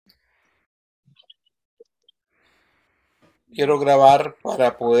quiero grabar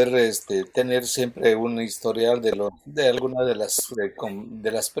para poder tener siempre un historial de alguna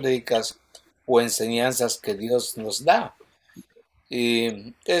de las prédicas o enseñanzas que Dios nos da.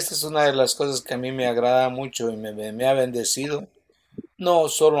 Y esta es una de las cosas que a mí me agrada mucho y me ha bendecido, no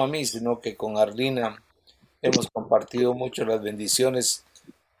solo a mí, sino que con Arlina hemos compartido mucho las bendiciones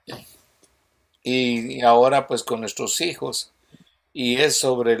y ahora pues con nuestros hijos. Y es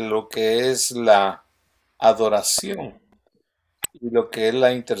sobre lo que es la adoración y lo que es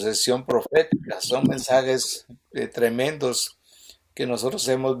la intercesión profética. Son mensajes tremendos que nosotros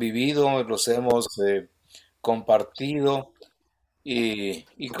hemos vivido, los hemos compartido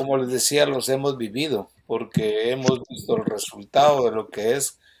y como les decía, los hemos vivido porque hemos visto el resultado de lo que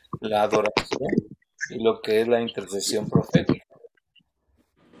es la adoración y lo que es la intercesión profética.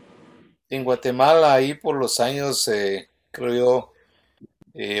 En Guatemala, ahí por los años, creo yo,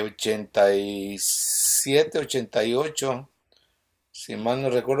 87, 88, si mal no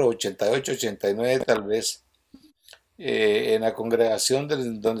recuerdo, 88, 89 tal vez, en la congregación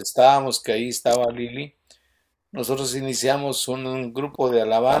donde estábamos, que ahí estaba Lili, nosotros iniciamos un grupo de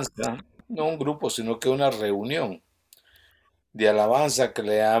alabanza, no un grupo, sino que una reunión de alabanza que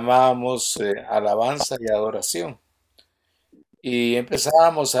le llamábamos alabanza y adoración. Y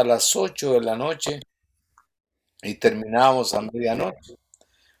empezábamos a las 8 de la noche y terminábamos a medianoche.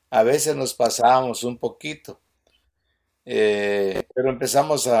 A veces nos pasábamos un poquito, pero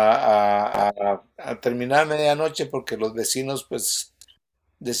empezamos a terminar a medianoche porque los vecinos pues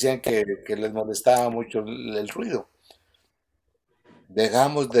decían que les molestaba mucho el ruido.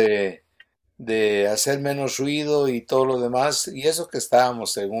 Dejamos de hacer menos ruido y todo lo demás, y eso que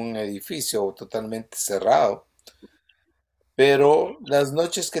estábamos en un edificio totalmente cerrado. Pero las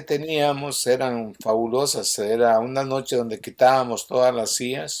noches que teníamos eran fabulosas. Era una noche donde quitábamos todas las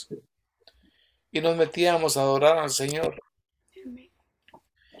sillas y nos metíamos a adorar al Señor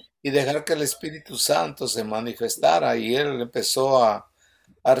y dejar que el Espíritu Santo se manifestara. Y Él empezó a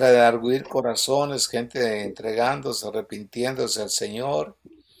redarguir corazones, gente entregándose, arrepintiéndose al Señor,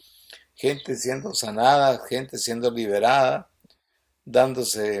 gente siendo sanada, gente siendo liberada,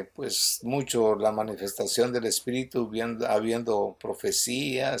 dándose pues mucho la manifestación del Espíritu, habiendo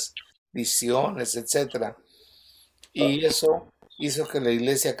profecías, visiones, etcétera. Y eso hizo que la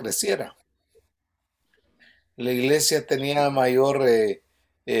iglesia creciera. La iglesia tenía mayor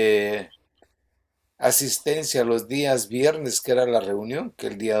eh, asistencia los días viernes, que era la reunión, que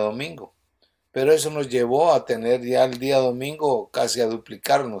el día domingo. Pero eso nos llevó a tener ya el día domingo casi a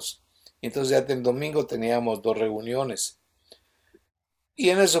duplicarnos. Entonces ya el domingo teníamos dos reuniones. Y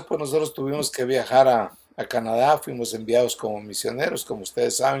en eso pues nosotros tuvimos que viajar a Canadá, fuimos enviados como misioneros, como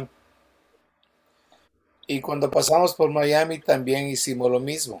ustedes saben. Y cuando pasamos por Miami también hicimos lo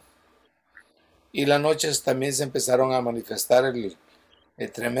mismo. Y las noches también se empezaron a manifestar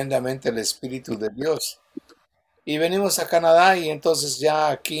tremendamente el Espíritu de Dios. Y venimos a Canadá y entonces ya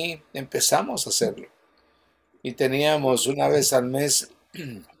aquí empezamos a hacerlo. Y teníamos una vez al mes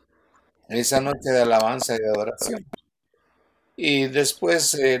esa noche de alabanza y de adoración. Y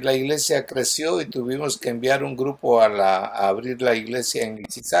después la iglesia creció y tuvimos que enviar un grupo a abrir la iglesia en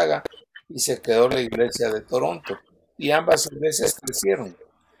Mississauga y se quedó la iglesia de Toronto. Y ambas iglesias crecieron.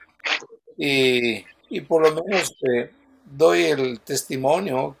 Y por lo menos doy el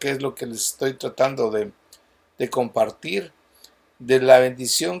testimonio, que es lo que les estoy tratando de compartir, de la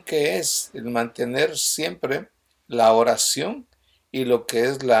bendición que es el mantener siempre la oración y lo que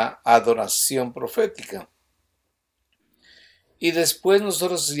es la adoración profética. Y después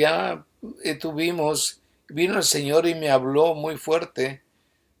nosotros ya vino el Señor y me habló muy fuerte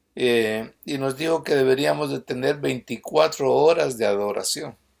y nos dijo que deberíamos de tener 24 horas de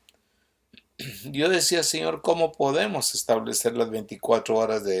adoración. Yo decía, Señor, ¿cómo podemos establecer las 24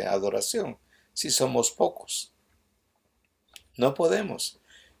 horas de adoración si somos pocos? No podemos.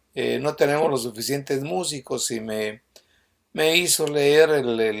 No tenemos los suficientes músicos y me hizo leer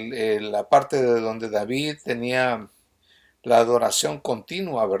la parte de donde David tenía la adoración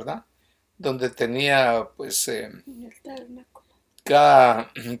continua, ¿verdad? Donde tenía, pues,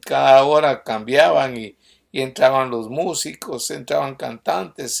 cada, cada hora cambiaban y entraban los músicos, entraban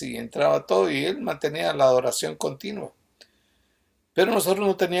cantantes y entraba todo y él mantenía la adoración continua. Pero nosotros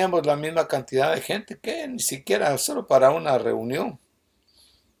no teníamos la misma cantidad de gente que ni siquiera solo para una reunión.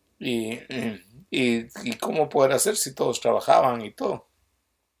 Y, y cómo poder hacer si todos trabajaban y todo.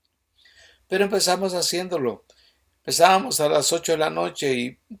 Pero empezamos haciéndolo. Empezábamos a las 8 de la noche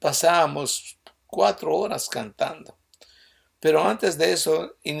y pasábamos 4 horas cantando. Pero antes de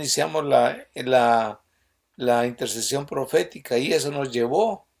eso iniciamos la intercesión profética y eso nos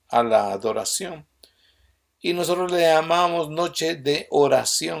llevó a la adoración. Y nosotros le llamamos noche de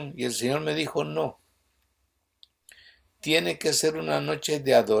oración. Y el Señor me dijo, no, tiene que ser una noche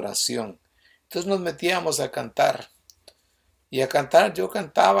de adoración. Entonces nos metíamos a cantar. Y a cantar, yo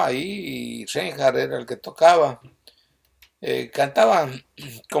cantaba ahí y Reinhard era el que tocaba. Cantaba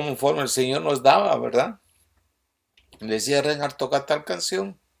conforme el Señor nos daba, ¿verdad? Le decía Reinhard, toca tal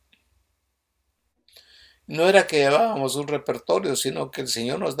canción. No era que llevábamos un repertorio, sino que el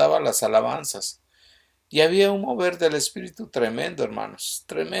Señor nos daba las alabanzas. Y había un mover del Espíritu tremendo, hermanos.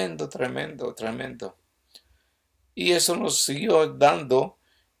 Tremendo, tremendo, tremendo. Y eso nos siguió dando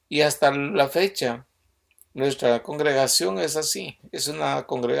y hasta la fecha nuestra congregación es así. Es una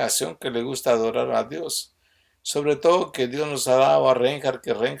congregación que le gusta adorar a Dios. Sobre todo que Dios nos ha dado a Reinhard,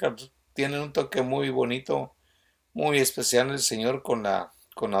 que Reinhard tiene un toque muy bonito, muy especial en el Señor con la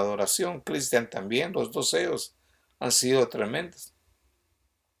adoración. Cristian también, los dos ellos han sido tremendos.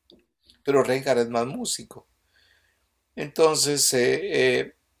 Pero Reinhard es más músico. Entonces,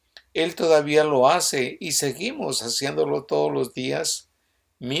 él todavía lo hace y seguimos haciéndolo todos los días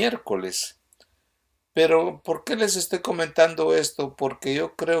miércoles. Pero ¿por qué les estoy comentando esto? Porque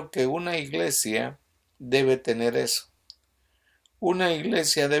yo creo que una iglesia debe tener eso. Una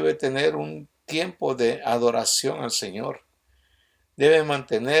iglesia debe tener un tiempo de adoración al Señor. Debe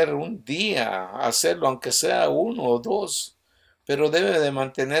mantener un día, hacerlo aunque sea uno o dos, pero debe de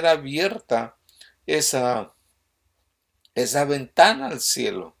mantener abierta esa, esa ventana al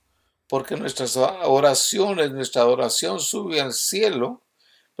cielo, porque nuestras oraciones, nuestra adoración sube al cielo,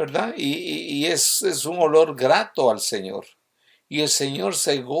 ¿verdad? Y es un olor grato al Señor. Y el Señor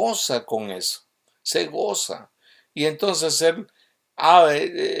se goza con eso, se goza. Y entonces Él,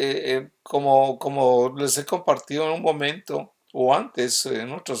 como les he compartido en un momento, o antes,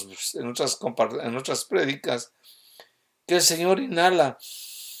 en otras prédicas, que el Señor inhala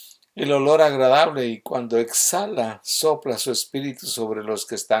el olor agradable y cuando exhala, sopla su espíritu sobre los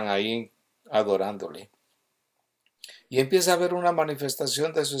que están ahí adorándole. Y empieza a haber una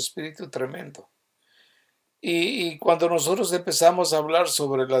manifestación de su espíritu tremendo. Y cuando nosotros empezamos a hablar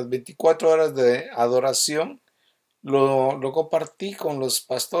sobre las 24 horas de adoración, lo compartí con los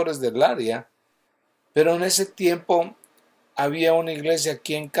pastores del área, pero en ese tiempo había una iglesia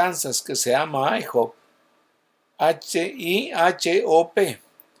aquí en Kansas que se llama IHOP, H-I-H-O-P,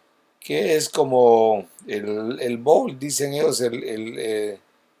 que es como el bowl, dicen ellos, el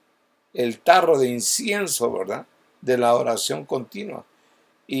tarro de incienso, ¿verdad? De la oración continua.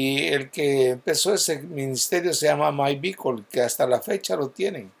 Y el que empezó ese ministerio se llama My Beacon, que hasta la fecha lo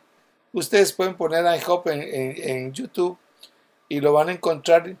tienen. Ustedes pueden poner IHOP en YouTube y lo van a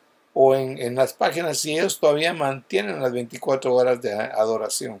encontrar o en las páginas y ellos todavía mantienen las 24 horas de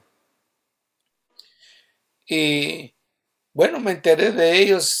adoración. Y bueno, me enteré de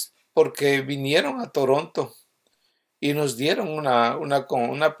ellos porque vinieron a Toronto y nos dieron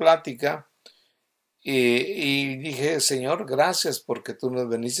una plática y dije, Señor, gracias porque tú nos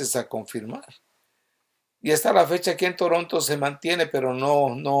veniste a confirmar. Y hasta la fecha aquí en Toronto se mantiene, pero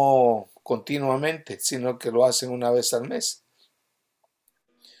no continuamente, sino que lo hacen una vez al mes.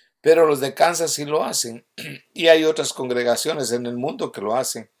 Pero los de Kansas sí lo hacen. Y hay otras congregaciones en el mundo que lo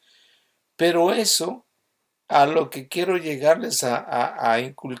hacen. Pero eso, a lo que quiero llegarles a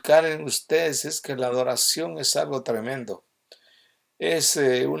inculcar en ustedes es que la adoración es algo tremendo. Es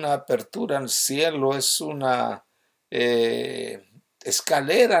una apertura al cielo, es una eh,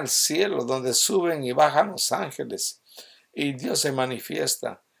 escalera al cielo donde suben y bajan los ángeles y Dios se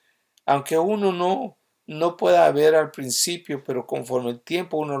manifiesta. Aunque uno no pueda ver al principio, pero conforme el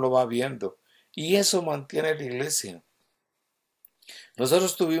tiempo uno lo va viendo. Y eso mantiene la iglesia.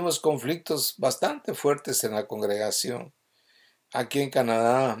 Nosotros tuvimos conflictos bastante fuertes en la congregación, aquí en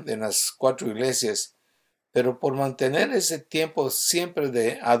Canadá, en las 4 iglesias, pero por mantener ese tiempo siempre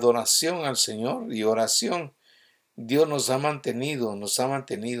de adoración al Señor y oración, Dios nos ha mantenido, nos ha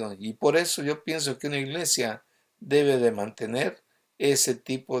mantenido. Y por eso yo pienso que una iglesia debe de mantener ese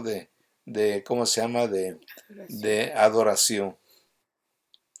tipo de ¿cómo se llama? De adoración.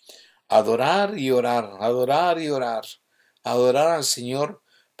 Adorar y orar, adorar y orar, adorar al Señor,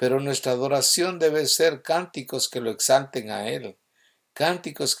 pero nuestra adoración debe ser cánticos que lo exalten a Él,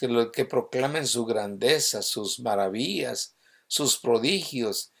 cánticos que proclamen su grandeza, sus maravillas, sus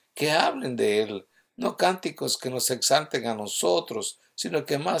prodigios, que hablen de Él, no cánticos que nos exalten a nosotros, sino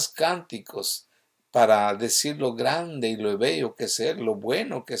que más cánticos para decir lo grande y lo bello que es Él, lo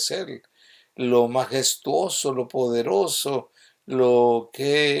bueno que es Él, lo majestuoso, lo poderoso,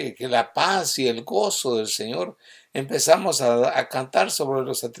 que la paz y el gozo del Señor. Empezamos a cantar sobre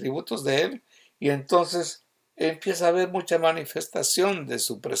los atributos de Él y entonces empieza a haber mucha manifestación de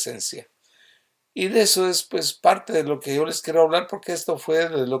su presencia. Y de eso es pues parte de lo que yo les quiero hablar, porque esto fue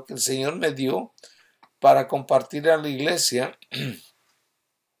de lo que el Señor me dio para compartir a la iglesia,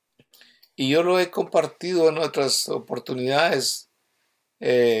 y yo lo he compartido en otras oportunidades,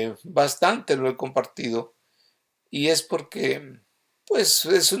 bastante lo he compartido, y es porque pues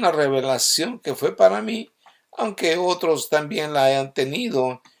es una revelación que fue para mí, aunque otros también la hayan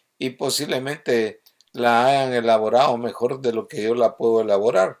tenido y posiblemente la hayan elaborado mejor de lo que yo la puedo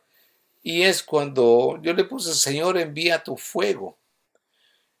elaborar. Y es cuando yo le puse, Señor, envía tu fuego.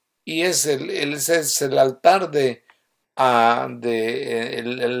 Y ese es el altar el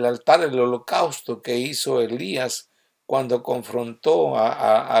altar, el holocausto que hizo Elías cuando confrontó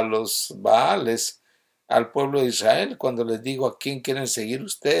a los Baales, al pueblo de Israel, cuando les digo, ¿a quién quieren seguir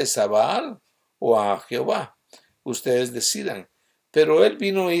ustedes, a Baal o a Jehová? Ustedes decidan. Pero él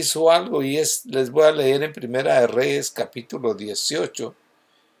vino e hizo algo, y les voy a leer en Primera de Reyes, capítulo 18,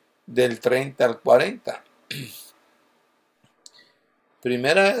 del 30 al 40.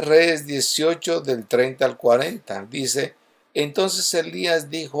 Primera de Reyes 18, del 30 al 40. Dice: entonces Elías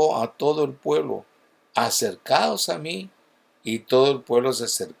dijo a todo el pueblo, acercaos a mí. Y todo el pueblo se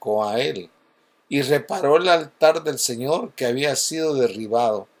acercó a él, y reparó el altar del Señor que había sido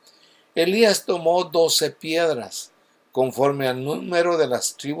derribado. Elías tomó 12 piedras, conforme al número de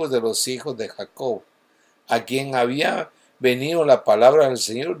las tribus de los hijos de Jacob, a quien había venido la palabra del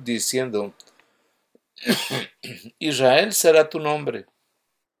Señor, diciendo: Israel será tu nombre.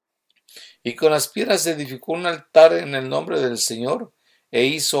 Y con las piedras edificó un altar en el nombre del Señor, e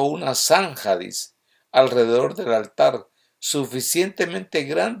hizo una zanja, dice, alrededor del altar, suficientemente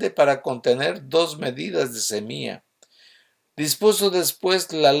grande para contener 2 medidas de semilla. Dispuso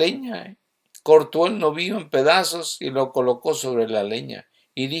después la leña, cortó el novillo en pedazos y lo colocó sobre la leña,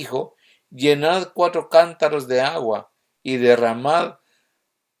 y dijo: llenad 4 cántaros de agua y derramadla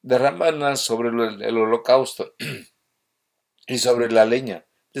sobre el holocausto y sobre la leña.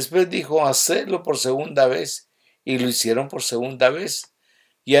 Después dijo: hacedlo por segunda vez, y lo hicieron por segunda vez.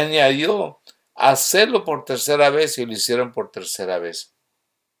 Y añadió: hacedlo por tercera vez, y lo hicieron por tercera vez.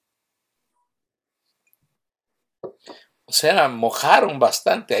 O sea, mojaron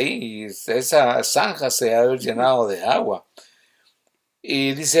bastante ahí, y esa zanja se había llenado de agua.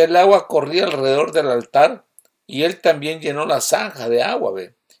 Y dice: el agua corría alrededor del altar, y él también llenó la zanja de agua,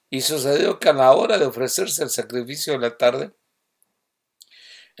 ¿ve? Y sucedió que a la hora de ofrecerse el sacrificio de la tarde,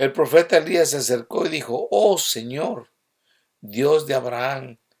 el profeta Elías se acercó y dijo: oh Señor, Dios de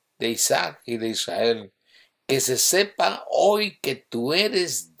Abraham, de Isaac y de Israel, que se sepa hoy que tú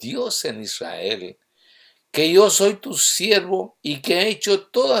eres Dios en Israel, que yo soy tu siervo y que he hecho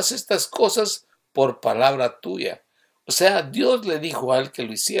todas estas cosas por palabra tuya. O sea, Dios le dijo a él que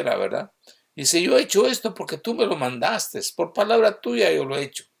lo hiciera, ¿verdad? Dice: yo he hecho esto porque tú me lo mandaste, por palabra tuya yo lo he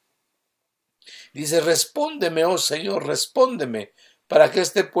hecho. Dice: respóndeme, oh Señor, respóndeme, para que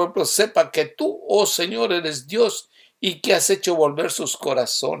este pueblo sepa que tú, oh Señor, eres Dios y que has hecho volver sus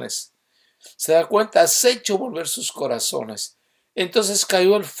corazones. ¿Se da cuenta? Has hecho volver sus corazones. Entonces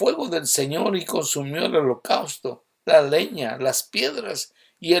cayó el fuego del Señor y consumió el holocausto, la leña, las piedras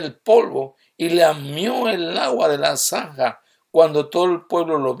y el polvo, y lamió el agua de la zanja. Cuando todo el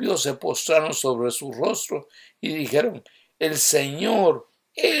pueblo lo vio, se postraron sobre su rostro y dijeron: el Señor,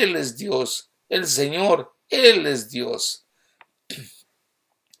 Él es Dios. El Señor, Él es Dios.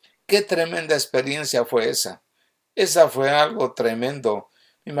 Qué tremenda experiencia fue esa. Esa fue algo tremendo.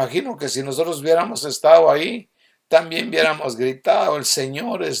 Me imagino que si nosotros hubiéramos estado ahí, también hubiéramos gritado: el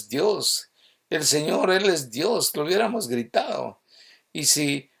Señor es Dios. El Señor, Él es Dios. Lo hubiéramos gritado. Y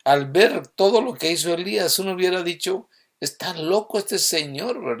si al ver todo lo que hizo Elías, uno hubiera dicho: está loco este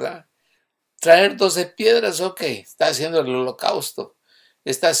señor, ¿verdad? Traer 12 piedras, ok, está haciendo el holocausto.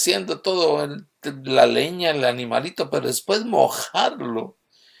 Está haciendo todo, la leña, el animalito, pero después mojarlo,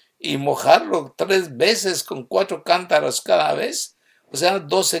 y mojarlo 3 veces con 4 cántaros cada vez, o sea,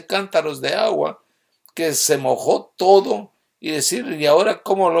 12 cántaros de agua, que se mojó todo, y decir: ¿y ahora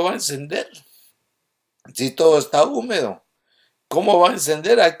cómo lo va a encender? Si todo está húmedo, ¿cómo va a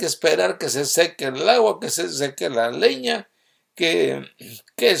encender? Hay que esperar que se seque el agua, que se seque la leña, que,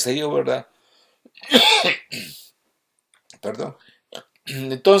 qué sé yo, ¿verdad? Perdón.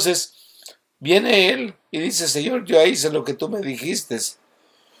 Entonces, viene él y dice: Señor, yo hice lo que tú me dijiste.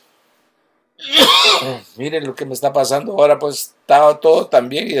 Miren lo que me está pasando ahora, pues estaba todo tan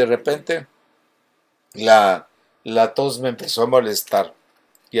bien, y de repente la, la tos me empezó a molestar.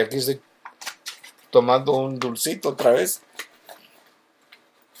 Y aquí estoy tomando un dulcito otra vez,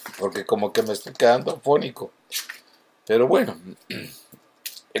 porque como que me estoy quedando afónico. Pero bueno,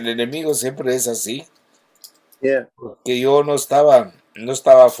 el enemigo siempre es así, Yeah. que yo no estaba. no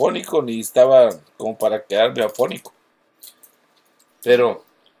estaba afónico ni estaba como para quedarme afónico, pero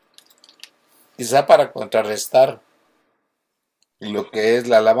quizá para contrarrestar lo que es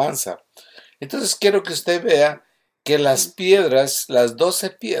la alabanza. Entonces quiero que usted vea que las piedras, las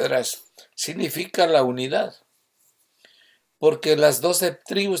 12 piedras, significa la unidad, porque las 12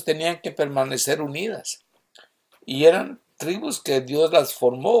 tribus tenían que permanecer unidas y eran tribus que Dios las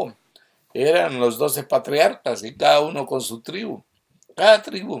formó, eran los 12 patriarcas y cada uno con su tribu, cada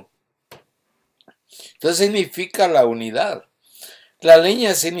tribu. Entonces significa la unidad. La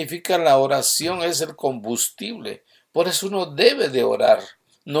leña significa la oración, es el combustible. Por eso uno debe de orar,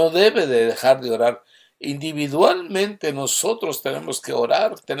 no debe de dejar de orar. Individualmente nosotros tenemos que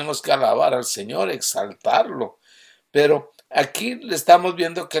orar, tenemos que alabar al Señor, exaltarlo. Pero aquí le estamos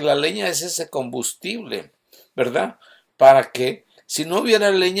viendo que la leña es ese combustible, ¿verdad? Para que si no hubiera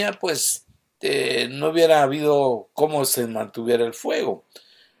leña, pues no hubiera habido cómo se mantuviera el fuego.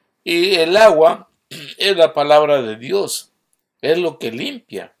 Y el agua es la palabra de Dios, es lo que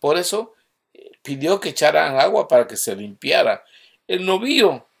limpia. Por eso pidió que echaran agua para que se limpiara. El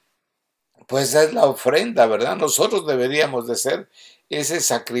novillo, pues es la ofrenda, ¿verdad? Nosotros deberíamos de ser ese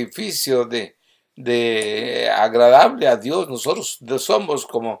sacrificio de agradable a Dios. Nosotros somos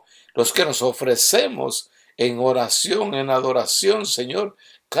como los que nos ofrecemos en oración, en adoración, Señor.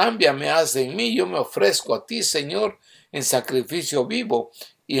 Cámbiame, haz en mí, yo me ofrezco a ti, Señor, en sacrificio vivo.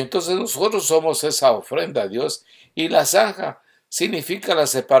 Y entonces nosotros somos esa ofrenda a Dios. Y la zanja significa la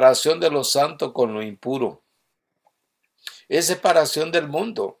separación de lo santo con lo impuro. Es separación del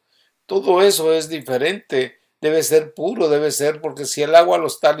mundo. Todo eso es diferente. Debe ser puro, debe ser, porque si el agua lo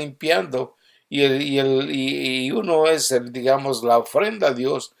está limpiando y uno es el, digamos, la ofrenda a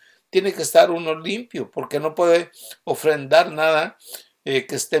Dios, tiene que estar uno limpio, porque no puede ofrendar nada que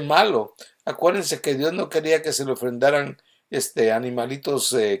esté malo. Acuérdense que Dios no quería que se le ofrendaran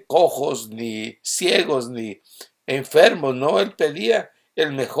animalitos cojos, ni ciegos, ni enfermos, no, él pedía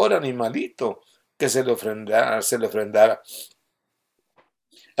el mejor animalito que se le ofrendara.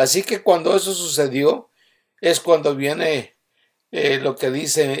 Así que cuando eso sucedió, es cuando viene lo que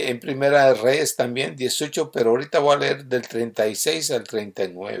dice en Primera de Reyes también 18, pero ahorita voy a leer del 36 al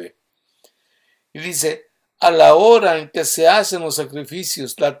 39. Y dice, a la hora en que se hacen los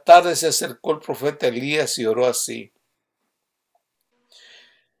sacrificios, la tarde se acercó el profeta Elías y oró así.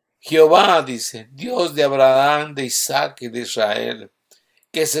 Jehová, dice, Dios de Abraham, de Isaac y de Israel,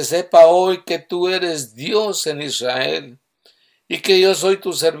 que se sepa hoy que tú eres Dios en Israel y que yo soy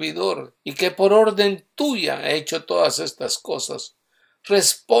tu servidor, y que por orden tuya he hecho todas estas cosas.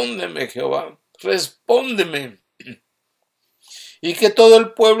 Respóndeme, Jehová, respóndeme, y que todo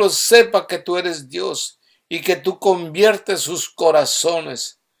el pueblo sepa que tú eres Dios, y que tú conviertes sus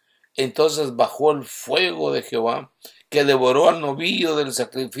corazones. Entonces bajó el fuego de Jehová, que devoró al novillo del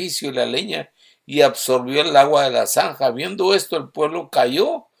sacrificio y la leña, y absorbió el agua de la zanja. Viendo esto, el pueblo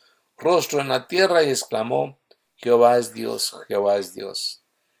cayó rostro en la tierra y exclamó, Jehová es Dios, Jehová es Dios.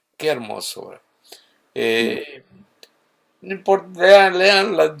 Qué hermoso. Eh, no importa,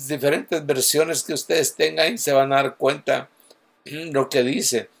 lean las diferentes versiones que ustedes tengan y se van a dar cuenta lo que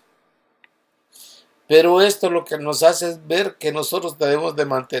dice. Pero esto lo que nos hace es ver que nosotros debemos de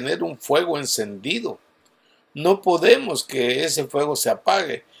mantener un fuego encendido. No podemos que ese fuego se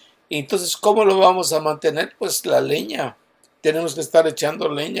apague. Entonces, ¿cómo lo vamos a mantener? Pues la leña. Tenemos que estar echando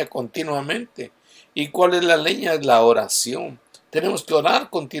leña continuamente. ¿Y cuál es la leña? Es la oración. Tenemos que orar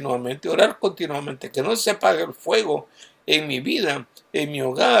continuamente, que no se apague el fuego en mi vida, en mi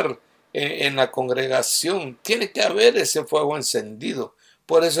hogar, en la congregación. Tiene que haber ese fuego encendido.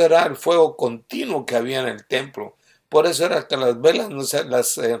 Por eso era el fuego continuo que había en el templo. Por eso era que las velas, no se,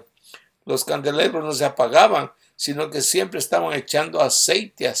 los candelabros no se apagaban, sino que siempre estaban echando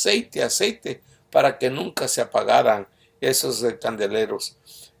aceite, aceite, aceite, para que nunca se apagaran esos candeleros.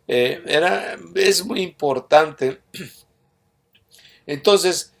 Es muy importante.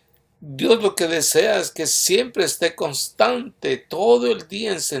 Entonces, Dios lo que desea es que siempre esté constante, todo el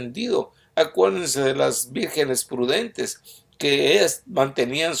día encendido. Acuérdense de las vírgenes prudentes que ellas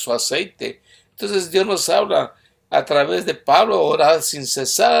mantenían su aceite. Entonces Dios nos habla a través de Pablo, orar sin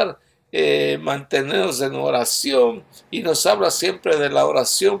cesar, mantenernos en oración, y nos habla siempre de la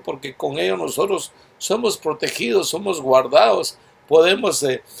oración porque con ello nosotros somos protegidos, somos guardados, podemos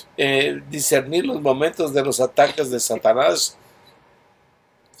discernir los momentos de los ataques de Satanás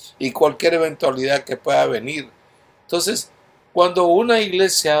y cualquier eventualidad que pueda venir. Entonces, cuando una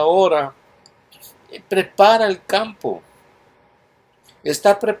iglesia ora, prepara el campo,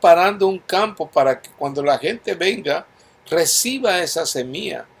 está preparando un campo para que cuando la gente venga, reciba esa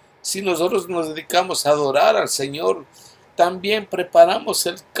semilla. Si nosotros nos dedicamos a adorar al Señor, también preparamos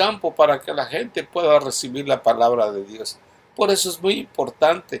el campo para que la gente pueda recibir la palabra de Dios. Por eso es muy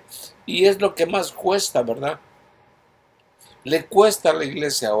importante y es lo que más cuesta, ¿verdad? Le cuesta a la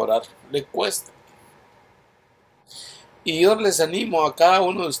iglesia orar, le cuesta. Y yo les animo a cada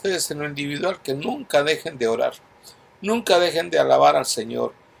uno de ustedes en lo individual que nunca dejen de orar, nunca dejen de alabar al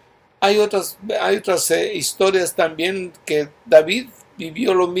Señor. Hay otras historias también que David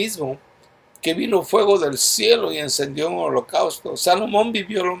vivió lo mismo, que vino fuego del cielo y encendió un holocausto. Salomón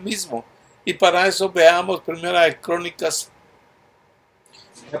vivió lo mismo. Y para eso veamos Primera de Crónicas,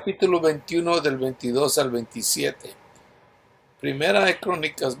 capítulo 21 del 22 al 27. Primera de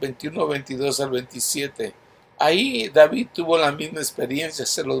Crónicas 21, 22 al 27. Ahí David tuvo la misma experiencia,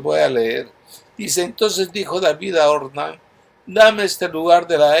 se los voy a leer. Dice, entonces dijo David a Ornán, dame este lugar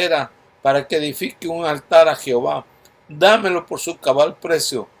de la era para que edifique un altar a Jehová. Dámelo por su cabal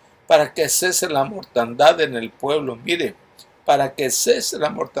precio, para que cese la mortandad en el pueblo. Mire, para que cese la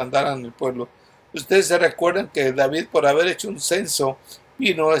mortandad en el pueblo. Ustedes se recuerdan que David, por haber hecho un censo,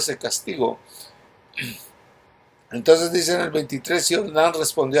 vino ese castigo. Entonces dice en el 23, y Ornán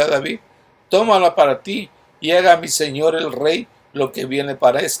respondió a David, tómala para ti, y haga a mi señor el rey lo que bien le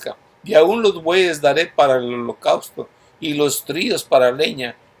parezca. Y aún los bueyes daré para el holocausto, y los tríos para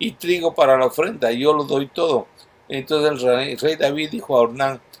leña, y trigo para la ofrenda, y yo lo doy todo. Entonces el rey David dijo a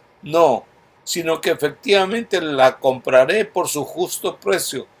Ornán, no, sino que efectivamente la compraré por su justo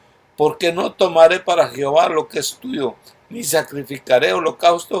precio, porque no tomaré para Jehová lo que es tuyo, ni sacrificaré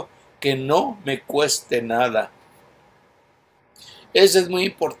holocausto que no me cueste nada. Eso es muy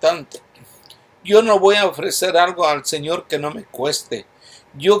importante. Yo no voy a ofrecer algo al Señor que no me cueste.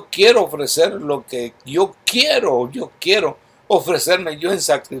 Yo quiero ofrecer lo que yo quiero ofrecerme yo en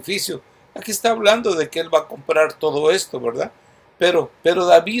sacrificio. Aquí está hablando de que Él va a comprar todo esto, ¿verdad? Pero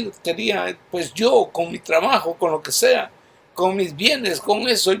David quería, pues yo con mi trabajo, con lo que sea, con mis bienes, con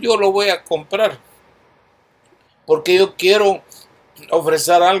eso yo lo voy a comprar. Porque yo quiero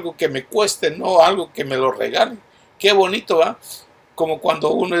ofrecer algo que me cueste, no algo que me lo regale. Qué bonito, ¿va? Como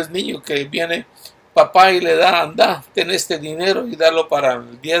cuando uno es niño que viene papá y le da, anda, ten este dinero y dalo para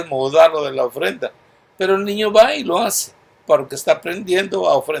el diezmo o darlo de la ofrenda. Pero el niño va y lo hace, porque está aprendiendo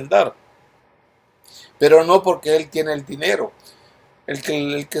a ofrendar. Pero no porque él tiene el dinero,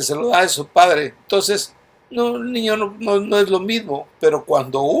 el que se lo da es su padre. Entonces, no, el niño no es lo mismo, pero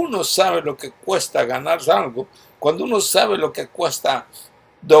cuando uno sabe lo que cuesta ganarse algo, cuando uno sabe lo que cuesta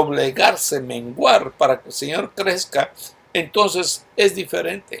doblegarse, menguar para que el Señor crezca, entonces es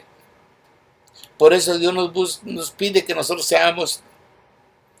diferente. Por eso Dios nos pide que nosotros seamos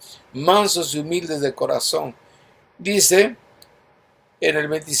mansos y humildes de corazón. Dice en el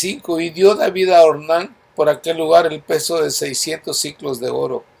 25, y dio David a Ornán por aquel lugar el peso de 600 ciclos de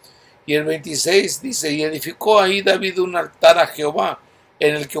oro. Y el 26 dice, y edificó ahí David un altar a Jehová,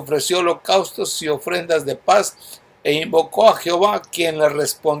 en el que ofreció holocaustos y ofrendas de paz, e invocó a Jehová, quien le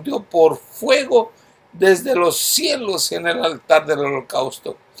respondió por fuego desde los cielos en el altar del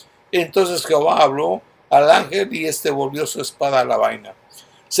holocausto. Entonces Jehová habló al ángel y éste volvió su espada a la vaina. O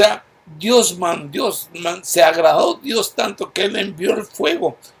sea, se agradó Dios tanto que él envió el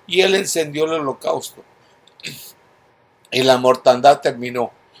fuego y él encendió el holocausto. Y la mortandad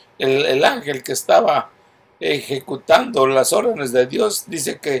terminó. El ángel que estaba ejecutando las órdenes de Dios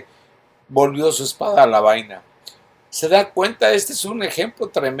dice que volvió su espada a la vaina. ¿Se da cuenta? Este es un ejemplo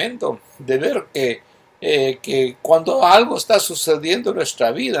tremendo de ver que cuando algo está sucediendo en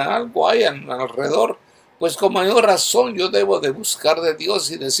nuestra vida, algo hay alrededor, pues con mayor razón yo debo de buscar de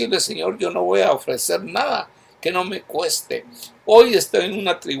Dios y decirle, Señor, yo no voy a ofrecer nada que no me cueste. Hoy estoy en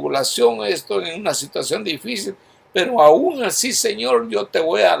una tribulación, estoy en una situación difícil, pero aún así, Señor, yo te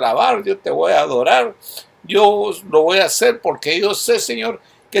voy a alabar, yo te voy a adorar, yo lo voy a hacer porque yo sé, Señor,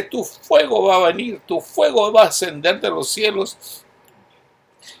 que tu fuego va a venir, tu fuego va a ascender de los cielos,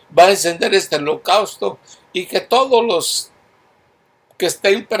 va a encender este holocausto y que todos los que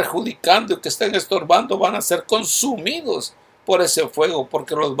estén perjudicando y que estén estorbando van a ser consumidos por ese fuego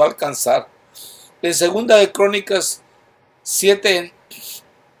porque los va a alcanzar. En segunda de Crónicas 7,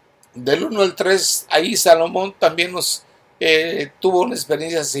 del 1 al 3, ahí Salomón también tuvo una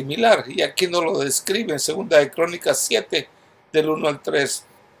experiencia similar y aquí nos lo describe en segunda de Crónicas 7, del 1 al 3.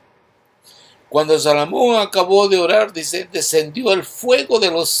 Cuando Salomón acabó de orar, dice, descendió el fuego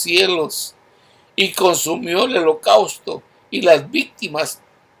de los cielos y consumió el holocausto y las víctimas,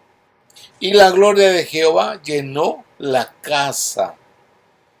 y la gloria de Jehová llenó la casa.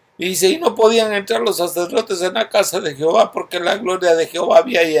 Y dice, y no podían entrar los sacerdotes en la casa de Jehová porque la gloria de Jehová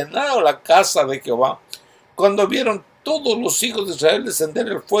había llenado la casa de Jehová. Cuando vieron todos los hijos de Israel descender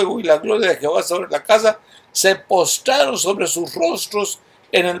el fuego y la gloria de Jehová sobre la casa, se postraron sobre sus rostros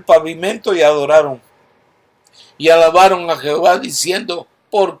en el pavimento y adoraron. Y alabaron a Jehová diciendo,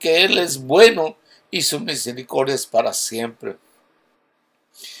 porque Él es bueno y su misericordia es para siempre.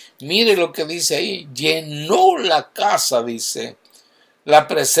 Mire lo que dice ahí, llenó la casa, dice, la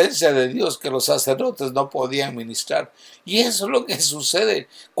presencia de Dios que los sacerdotes no podían ministrar. Y eso es lo que sucede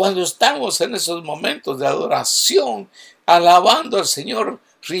cuando estamos en esos momentos de adoración, alabando al Señor,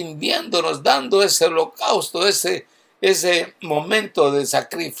 rindiéndonos, dando ese holocausto, ese momento de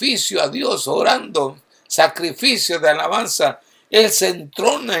sacrificio a Dios, orando, sacrificio de alabanza. Él se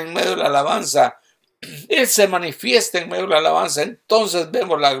entrona en medio de la alabanza. Él se manifiesta en medio de la alabanza. Entonces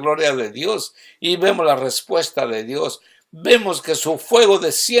vemos la gloria de Dios y vemos la respuesta de Dios. Vemos que su fuego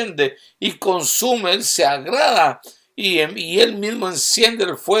desciende y consume. Él se agrada y Él mismo enciende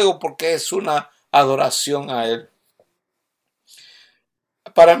el fuego porque es una adoración a Él.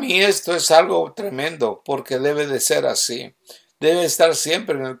 Para mí esto es algo tremendo porque debe de ser así. Debe estar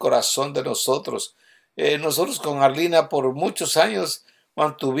siempre en el corazón de nosotros. Nosotros con Arlina por muchos años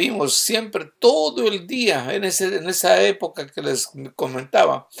mantuvimos siempre todo el día en esa época que les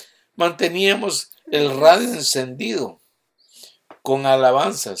comentaba. Manteníamos el radio encendido con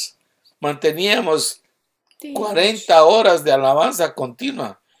alabanzas. Manteníamos 40 horas de alabanza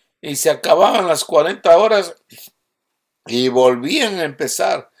continua y se acababan las 40 horas y volvían a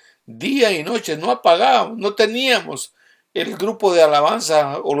empezar día y noche, no apagábamos, no teníamos el grupo de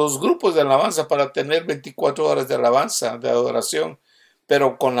alabanza o los grupos de alabanza para tener 24 horas de alabanza, de adoración,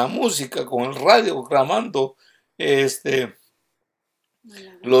 pero con la música, con el radio grabando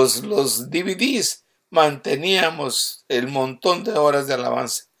los DVDs, manteníamos el montón de horas de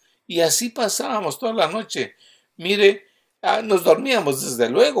alabanza. Y así pasábamos toda la noche. Mire, nos dormíamos desde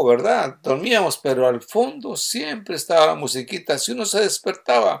luego, ¿verdad? Dormíamos, pero al fondo siempre estaba la musiquita. Si uno se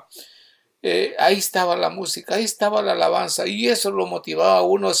despertaba, ahí estaba la música, ahí estaba la alabanza. Y eso lo motivaba a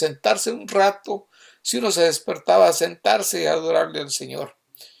uno a sentarse un rato. Si uno se despertaba, a sentarse y adorarle al Señor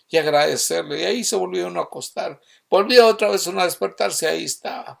y agradecerle. Y ahí se volvió uno a acostar. Volvía otra vez uno a despertarse, ahí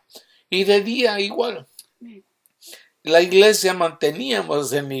estaba. Y de día igual. La iglesia,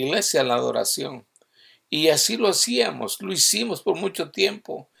 manteníamos en la iglesia la adoración. Y así lo hacíamos, lo hicimos por mucho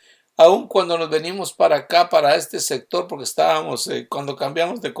tiempo. Aun cuando nos venimos para acá, para este sector, porque estábamos, cuando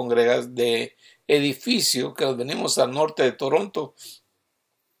cambiamos de edificio, que nos venimos al norte de Toronto,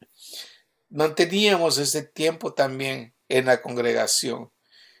 manteníamos ese tiempo también en la congregación.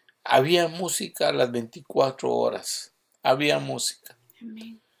 Había música a las 24 horas. Había música.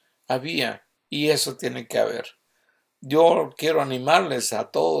 Amén. Había. Y eso tiene que haber. Yo quiero animarles a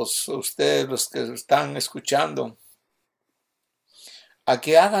todos ustedes, los que están escuchando, a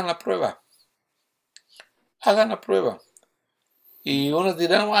que hagan la prueba. Hagan la prueba. Y unos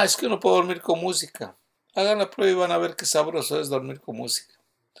dirán, es que no puedo dormir con música. Hagan la prueba y van a ver qué sabroso es dormir con música.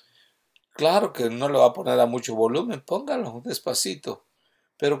 Claro que no le va a poner a mucho volumen, póngalo despacito.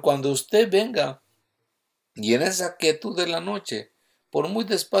 Pero cuando usted venga y en esa quietud de la noche, por muy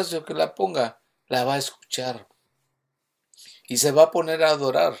despacio que la ponga, la va a escuchar. Y se va a poner a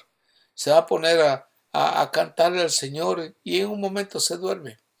adorar. Se va a poner a cantarle al Señor y en un momento se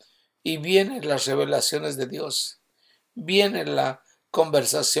duerme. Y vienen las revelaciones de Dios. Viene la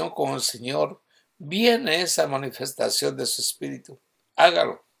conversación con el Señor. Viene esa manifestación de su Espíritu.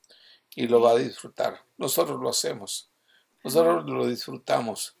 Hágalo y lo va a disfrutar. Nosotros lo hacemos. Nosotros lo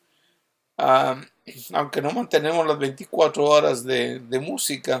disfrutamos. Aunque no mantenemos las 24 horas de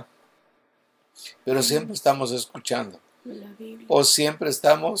música, pero siempre estamos escuchando. O siempre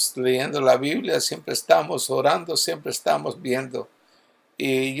estamos leyendo la Biblia, siempre estamos orando, siempre estamos viendo.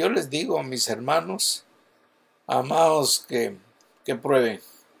 Y yo les digo a mis hermanos, amados, que prueben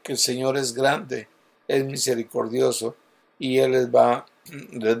que el Señor es grande, es misericordioso y Él les va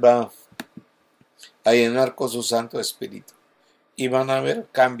a llenar con su Santo Espíritu. Y van a haber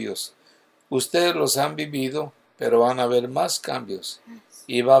cambios. Ustedes los han vivido, pero van a haber más cambios.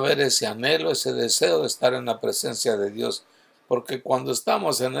 Y va a haber ese anhelo, ese deseo de estar en la presencia de Dios. Porque cuando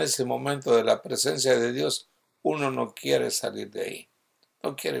estamos en ese momento de la presencia de Dios, uno no quiere salir de ahí.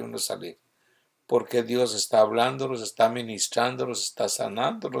 No quiere uno salir. Porque Dios está hablándonos, está ministrándonos, está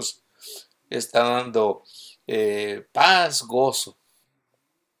sanándonos, está dando paz, gozo.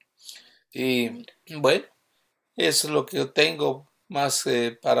 Y bueno, eso es lo que yo tengo más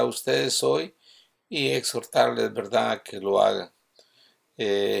para ustedes hoy y exhortarles, ¿verdad?, a que lo hagan.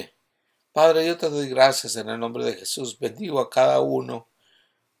 Padre, yo te doy gracias en el nombre de Jesús. Bendigo a cada uno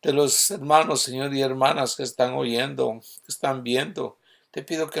de los hermanos, Señor, y hermanas que están oyendo, que están viendo. Te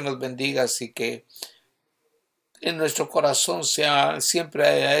pido que nos bendigas y que en nuestro corazón sea siempre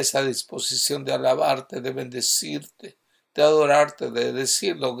haya esa disposición de alabarte, de bendecirte, de adorarte, de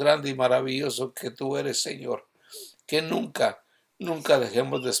decir lo grande y maravilloso que tú eres, Señor. Que nunca, nunca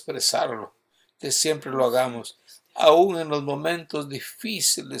dejemos de expresarlo, que siempre lo hagamos, aún en los momentos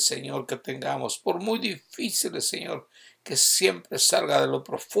difíciles, Señor, que tengamos, por muy difíciles, Señor, que siempre salga de lo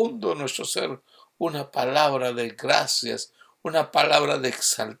profundo de nuestro ser una palabra de gracias, una palabra de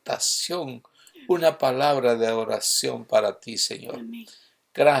exaltación, una palabra de oración para ti, Señor. Amén.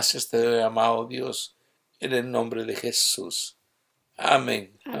 Gracias te doy, amado Dios, en el nombre de Jesús.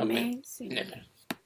 Amén. Amén. Amén, Señor. Amén.